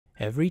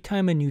Every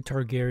time a new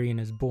Targaryen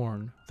is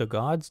born, the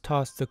gods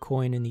toss the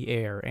coin in the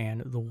air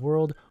and the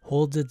world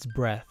holds its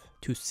breath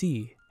to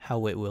see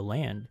how it will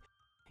land.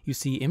 You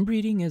see,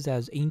 inbreeding is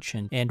as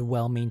ancient and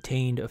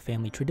well-maintained a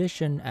family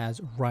tradition as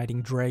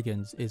riding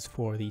dragons is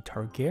for the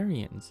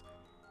Targaryens.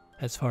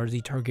 As far as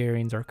the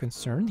Targaryens are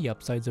concerned, the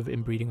upsides of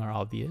inbreeding are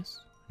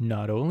obvious.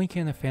 Not only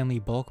can the family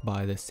bulk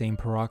buy the same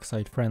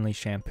peroxide-friendly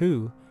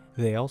shampoo,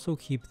 they also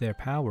keep their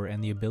power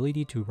and the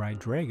ability to ride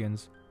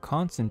dragons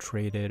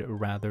concentrated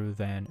rather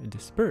than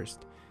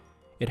dispersed.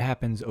 It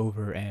happens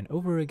over and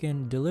over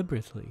again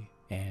deliberately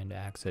and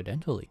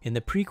accidentally. In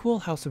the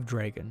prequel House of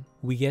Dragon,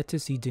 we get to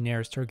see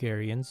Daenerys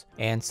Targaryen's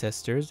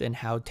ancestors and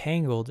how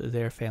tangled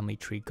their family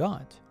tree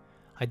got.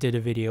 I did a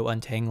video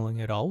untangling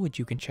it all, which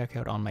you can check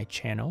out on my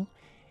channel,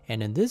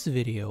 and in this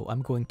video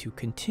I'm going to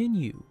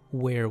continue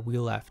where we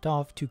left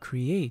off to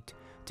create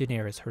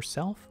Daenerys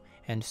herself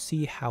and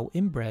see how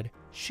inbred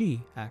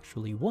she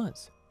actually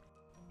was.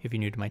 If you're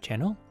new to my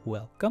channel,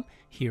 welcome.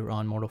 Here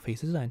on Mortal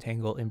Faces, I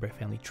untangle inbred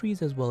family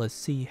trees as well as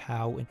see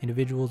how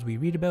individuals we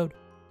read about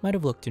might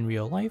have looked in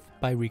real life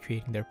by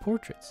recreating their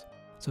portraits.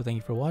 So thank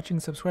you for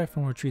watching, subscribe for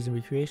more trees and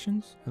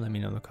recreations, and let me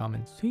know in the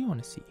comments who you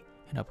want to see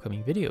in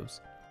upcoming videos.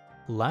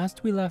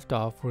 Last we left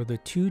off were the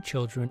two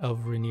children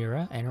of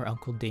Rhaenyra and her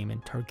uncle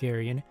Daemon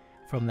Targaryen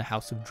from the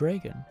House of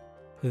Dragon.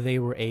 They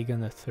were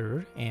Aegon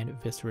III and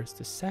Viserys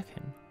II.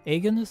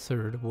 Aegon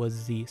III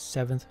was the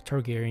 7th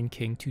Targaryen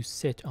king to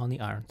sit on the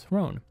Iron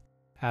Throne.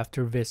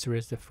 After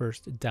Viserys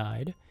I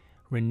died,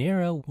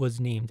 Rhaenyra was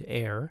named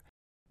heir,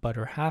 but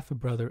her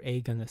half-brother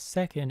Aegon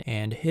II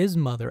and his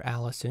mother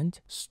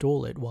Alicent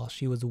stole it while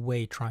she was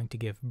away trying to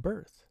give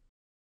birth.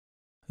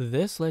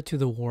 This led to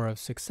the War of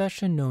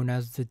Succession known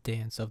as the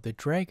Dance of the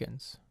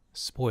Dragons.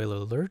 Spoiler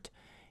alert,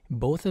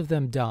 both of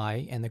them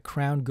die and the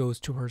crown goes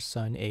to her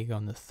son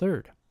Aegon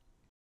III.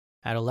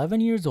 At 11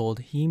 years old,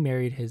 he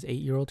married his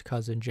 8-year-old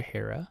cousin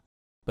Jaehaera,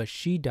 but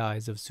she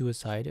dies of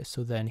suicide,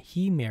 so then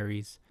he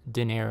marries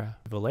Daenerys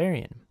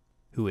Targaryen.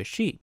 Who is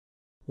she?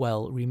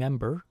 Well,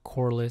 remember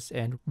Corlys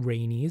and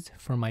Rhaenys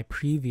from my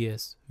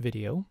previous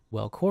video?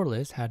 Well,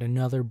 Corlys had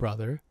another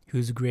brother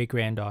whose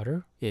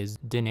great-granddaughter is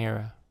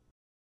Daenerys.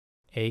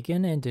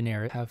 Aegon and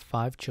Daenerys have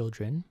 5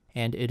 children,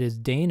 and it is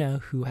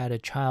Daena who had a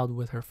child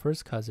with her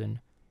first cousin,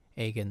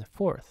 Aegon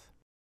IV.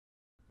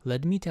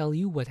 Let me tell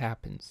you what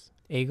happens.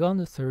 Aegon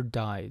III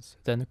dies,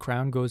 then the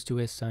crown goes to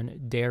his son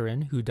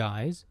Daeron, who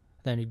dies,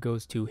 then it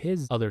goes to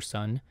his other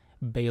son,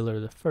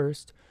 Baelor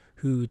I,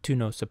 who, to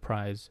no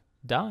surprise,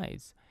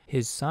 dies.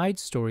 His side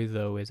story,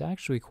 though, is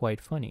actually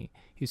quite funny.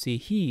 You see,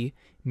 he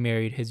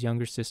married his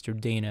younger sister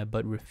Daena,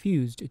 but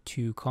refused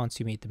to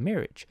consummate the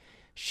marriage.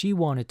 She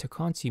wanted to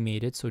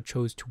consummate it, so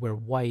chose to wear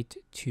white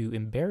to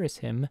embarrass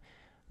him.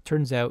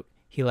 Turns out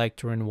he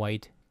liked her in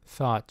white,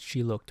 thought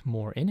she looked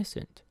more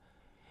innocent.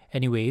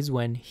 Anyways,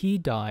 when he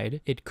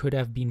died, it could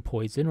have been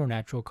poison or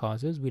natural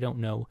causes, we don't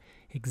know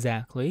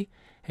exactly,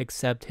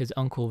 except his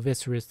uncle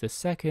Viserys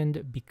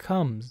II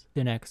becomes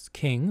the next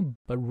king,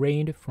 but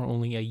reigned for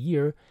only a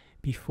year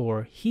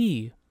before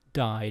he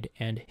died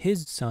and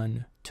his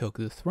son took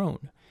the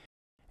throne.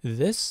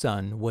 This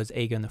son was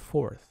Aegon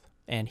IV,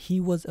 and he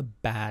was a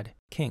bad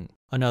king.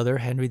 Another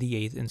Henry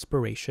VIII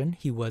inspiration,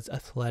 he was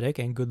athletic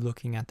and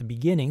good-looking at the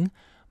beginning,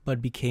 but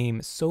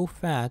became so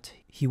fat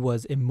he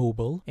was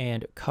immobile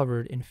and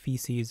covered in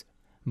feces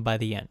by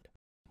the end.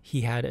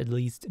 He had at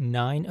least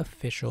 9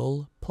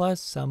 official,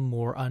 plus some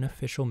more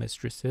unofficial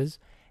mistresses,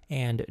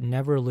 and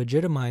never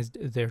legitimized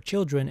their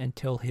children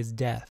until his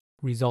death,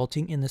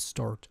 resulting in the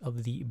start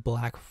of the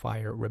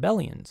Blackfyre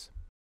rebellions.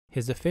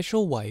 His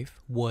official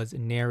wife was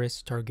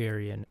Daenerys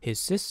Targaryen, his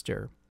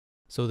sister,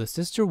 so the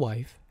sister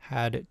wife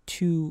had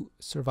 2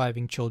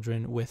 surviving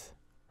children with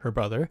her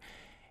brother,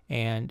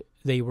 and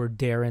they were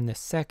Daeron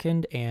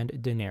II and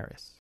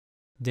Daenerys.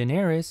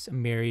 Daenerys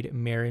married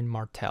Meryn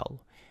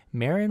Martell.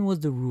 Meryn was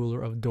the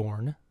ruler of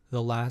Dorne,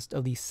 the last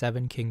of the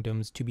 7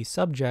 kingdoms to be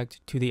subject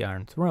to the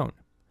Iron Throne.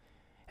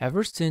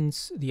 Ever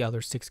since the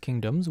other 6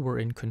 kingdoms were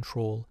in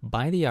control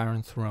by the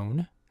Iron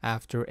Throne,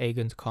 after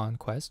Aegon's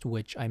conquest,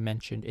 which I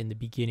mentioned in the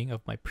beginning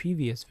of my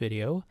previous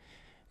video,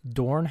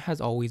 Dorne has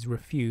always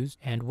refused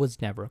and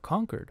was never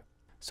conquered.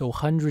 So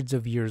hundreds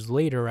of years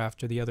later,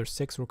 after the other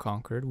 6 were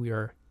conquered, we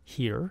are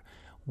here,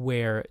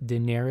 where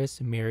Daenerys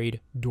married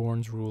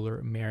Dorne's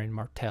ruler Meryn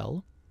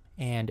Martell,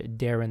 and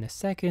Daeron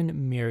II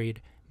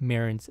married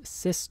Meryn's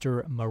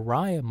sister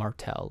Mariah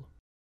Martell.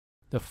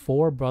 The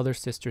 4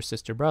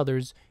 brother-sister-sister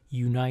brothers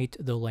unite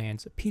the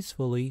lands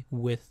peacefully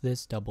with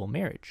this double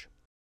marriage.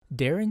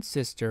 Daeron's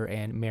sister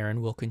and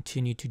Meryn will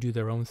continue to do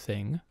their own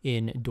thing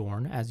in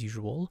Dorne as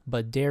usual,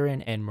 but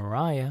Daeron and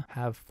Mariah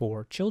have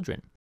 4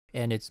 children,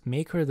 and it's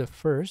make her the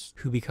first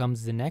who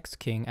becomes the next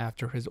king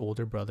after his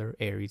older brother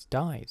Aerys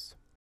dies.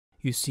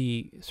 You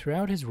see,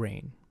 throughout his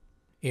reign,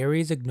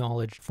 Aerys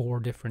acknowledged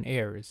 4 different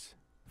heirs.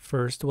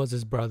 First was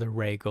his brother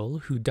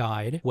Rhaegal, who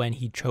died when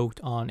he choked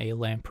on a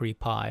lamprey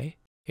pie.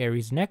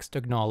 Aerys next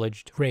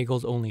acknowledged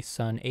Rhaegal's only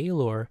son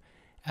Aelor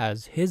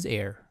as his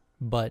heir,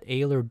 but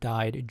Aelor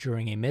died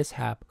during a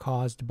mishap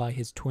caused by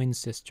his twin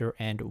sister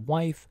and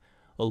wife,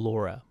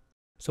 Alora.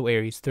 So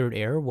Aerys' third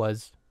heir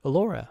was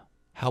Alora.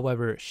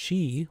 However,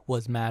 she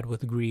was mad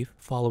with grief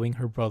following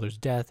her brother's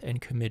death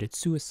and committed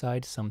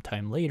suicide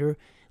sometime later,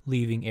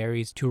 leaving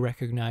Aerys to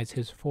recognize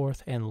his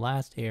fourth and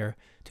last heir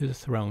to the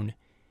throne,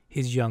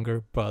 his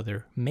younger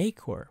brother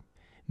Maegor.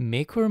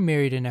 Maegor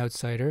married an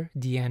outsider,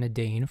 Deanna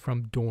Dane,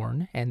 from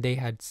Dorne, and they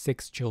had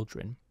 6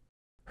 children.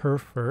 Her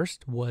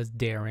first was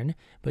Daeron,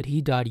 but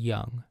he died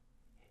young.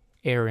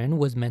 Aeron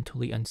was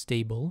mentally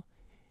unstable.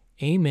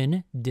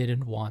 Aemon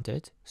didn't want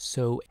it,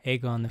 so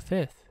Aegon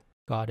V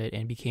got it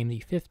and became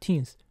the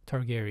 15th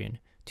Targaryen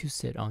to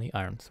sit on the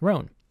Iron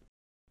Throne.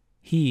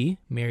 He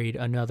married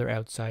another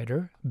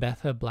outsider,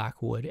 Betha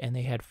Blackwood, and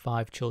they had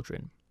 5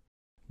 children.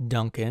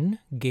 Duncan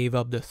gave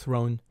up the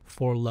throne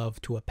for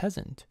love to a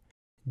peasant.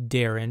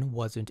 Daeron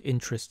wasn't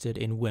interested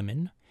in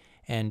women,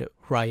 and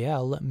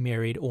Rael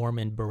married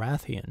Ormond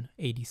Baratheon,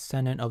 a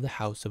descendant of the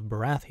House of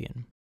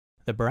Baratheon.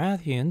 The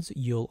Baratheons,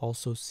 you'll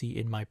also see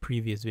in my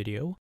previous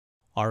video,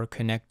 are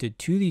connected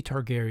to the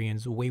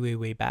Targaryens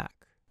way back.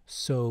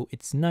 So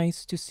it's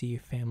nice to see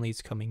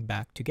families coming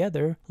back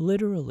together,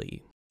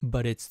 literally.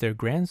 But it's their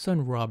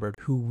grandson Robert,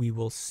 who we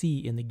will see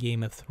in the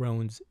Game of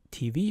Thrones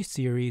TV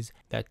series,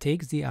 that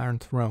takes the Iron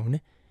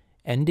Throne,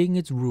 ending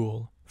its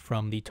rule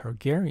from the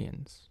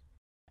Targaryens.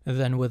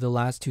 Then with the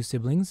last 2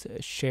 siblings,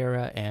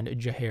 Shera and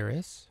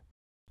Jaehaerys,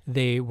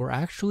 they were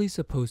actually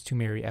supposed to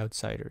marry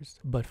outsiders,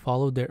 but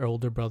followed their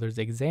older brother's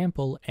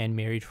example and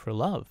married for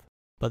love.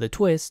 But the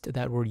twist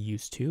that we're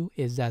used to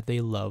is that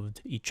they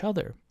loved each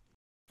other.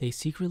 They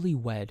secretly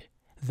wed,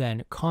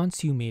 then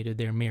consummated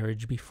their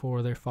marriage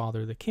before their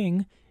father, the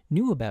king,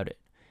 knew about it.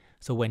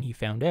 So when he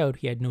found out,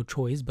 he had no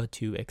choice but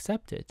to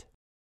accept it.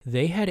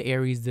 They had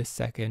Aerys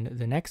II,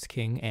 the next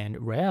king, and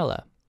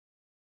Rhaella.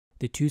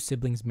 The 2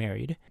 siblings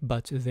married,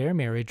 but their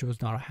marriage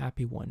was not a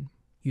happy one.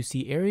 You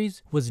see,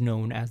 Aerys was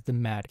known as the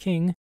Mad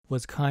King,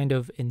 was kind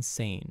of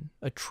insane,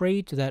 a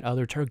trait that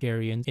other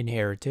Targaryens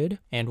inherited,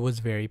 and was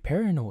very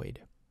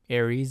paranoid.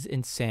 Aerys'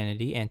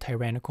 insanity and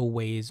tyrannical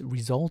ways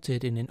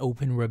resulted in an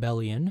open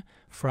rebellion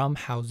from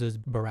houses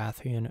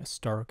Baratheon,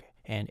 Stark,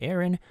 and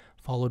Arryn,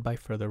 followed by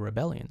further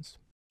rebellions.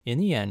 In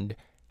the end,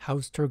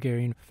 House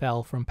Targaryen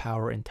fell from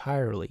power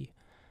entirely.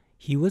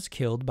 He was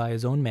killed by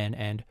his own men,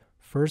 and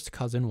first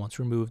cousin, once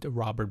removed,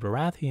 Robert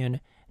Baratheon,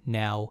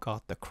 now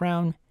got the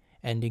crown,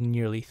 ending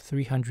nearly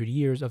 300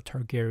 years of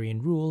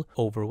Targaryen rule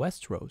over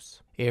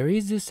Westeros.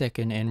 Aerys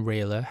II and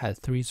Rhaella had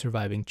 3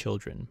 surviving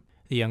children.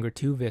 The younger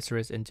 2,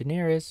 Viserys and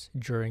Daenerys,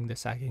 during the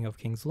sacking of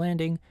King's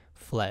Landing,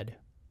 fled.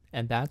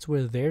 And that's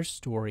where their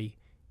story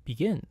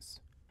begins.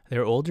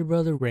 Their older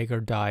brother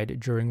Raegar died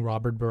during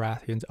Robert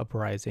Baratheon's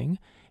uprising,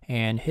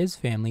 and his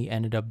family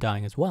ended up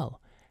dying as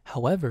well.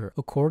 However,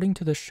 according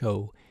to the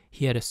show,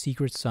 he had a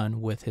secret son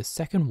with his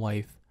second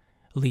wife,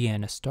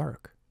 Lyanna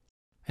Stark.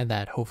 And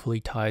that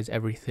hopefully ties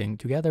everything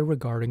together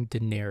regarding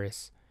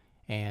Daenerys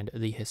and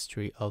the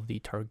history of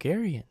the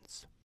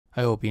Targaryens.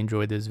 I hope you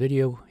enjoyed this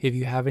video. If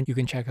you haven't, you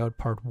can check out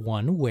part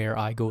 1 where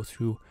I go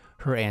through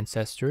her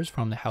ancestors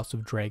from the House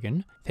of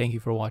Dragon. Thank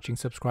you for watching.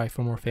 Subscribe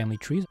for more family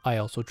trees. I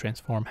also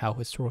transform how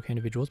historical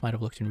individuals might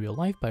have looked in real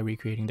life by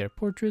recreating their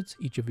portraits.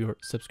 Each of your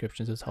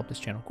subscriptions has helped this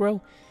channel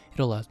grow. It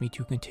allows me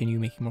to continue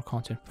making more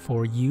content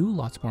for you.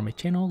 Lots more on my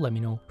channel. Let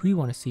me know who you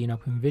want to see in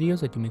upcoming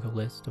videos. I do make a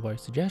list of our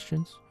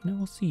suggestions, and I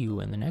will see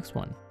you in the next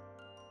one.